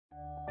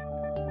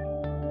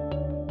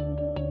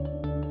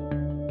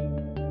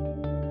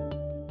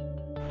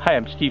Hi,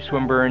 I'm Steve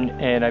Swinburne,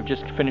 and I've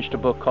just finished a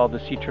book called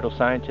The Sea Turtle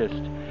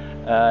Scientist.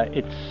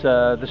 It's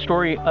the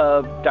story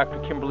of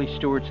Dr. Kimberly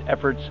Stewart's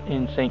efforts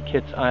in St.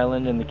 Kitts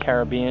Island in the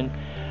Caribbean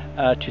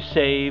to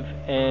save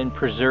and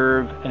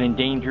preserve an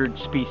endangered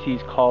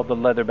species called the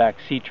leatherback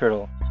sea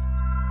turtle.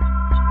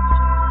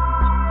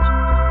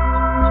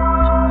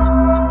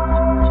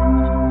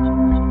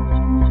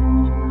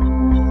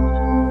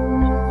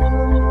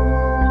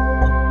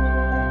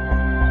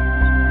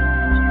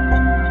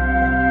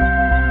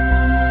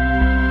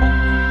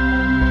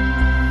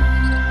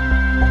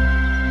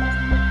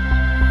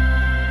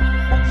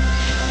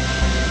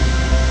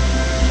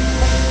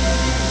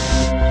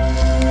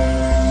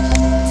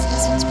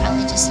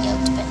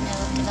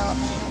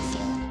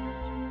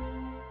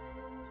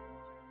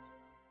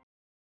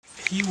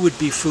 He would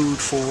be food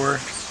for?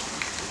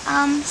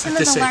 Some of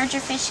the larger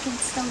fish can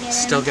still get him.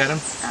 Still get him?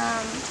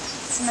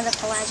 Some of the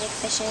pelagic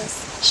fishes,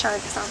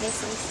 sharks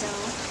obviously still.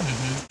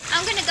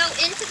 I'm going to go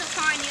into the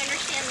pond, you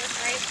understand this,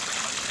 right?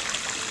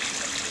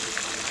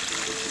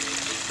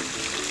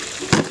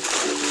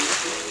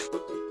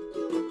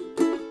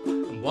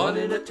 I'm 1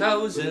 in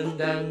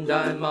 1,000 and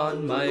I'm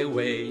on my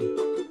way.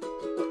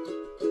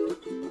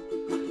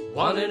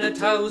 1 in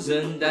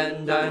 1,000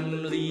 and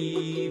I'm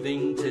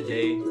leaving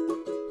today.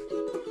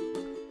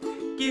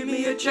 Give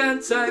me a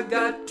chance, I've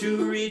got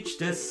to reach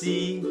the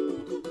sea.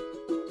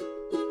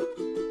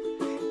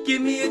 Give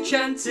me a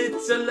chance,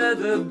 it's a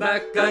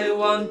leatherback I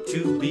want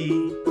to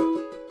be.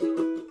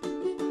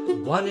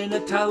 1 in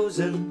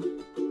 1,000,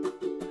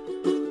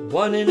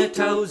 1 in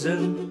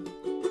 1,000.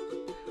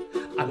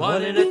 I'm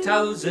 1 in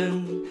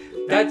 1,000,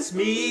 that's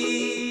me.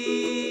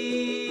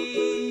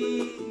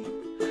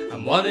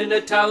 I'm 1 in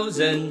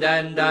 1,000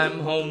 and I'm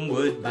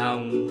homeward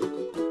bound.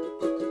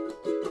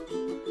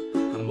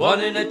 I'm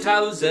 1 in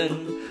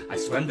 1,000, I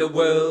swam the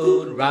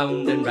world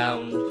round and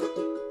round.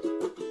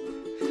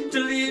 To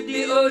leave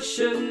the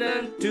ocean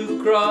and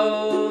to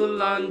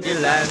crawl on the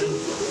land.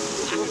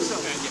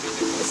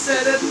 A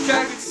set of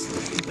tracks,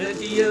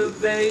 plenty of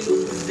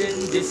veins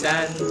in the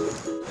sand.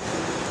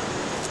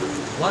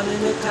 1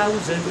 in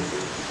 1,000,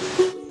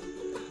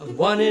 I'm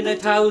 1 in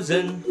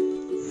 1,000.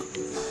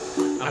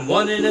 I'm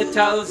 1 in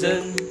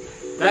 1,000,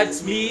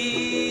 that's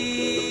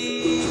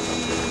me.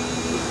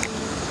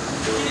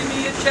 Give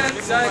me a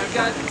chance, I've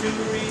got to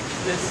reach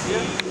the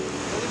sea.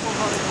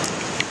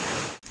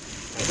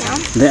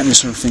 That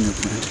is her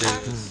fingerprint.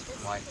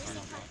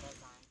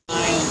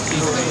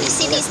 You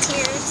see these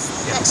tears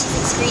that she's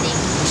excreting?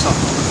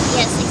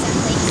 Yes,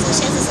 exactly. So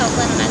she has a salt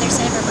gland on either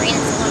side of her brain.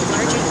 It's a lot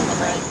larger than the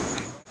brain.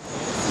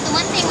 The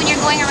one thing when you're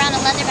going around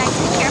a leatherback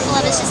to be careful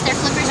of is just their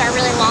flippers are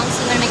really long,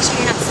 so you want to make sure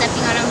you're not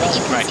stepping on them, but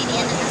you can see the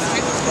end of this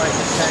one.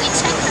 So we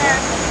check her.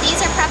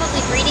 These are probably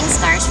breeding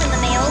scars from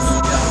the males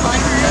on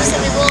her, so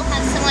we will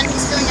have someone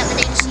who's filling out the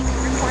data sheet and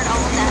report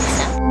all of that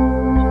stuff.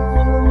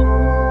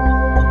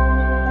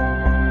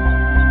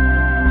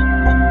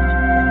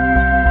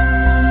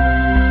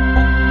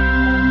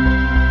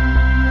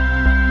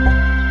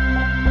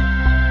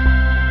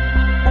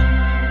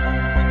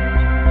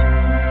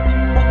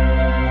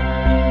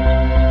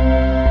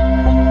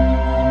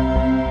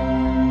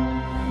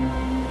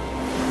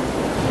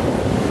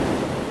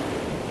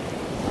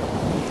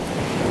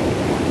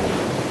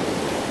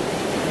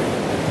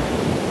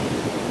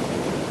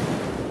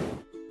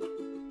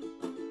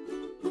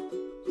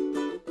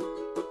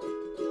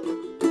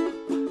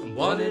 I'm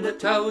 1 in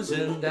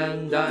 1,000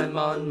 and I'm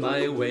on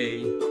my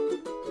way.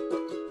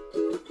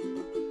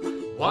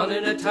 1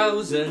 in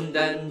 1,000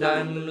 and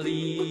I'm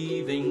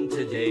leaving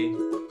today.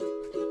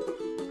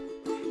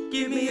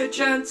 Give me a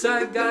chance,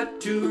 I've got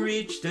to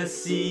reach the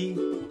sea.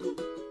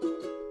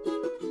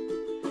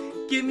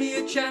 Give me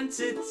a chance,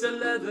 it's a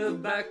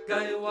leatherback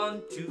I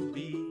want to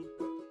be.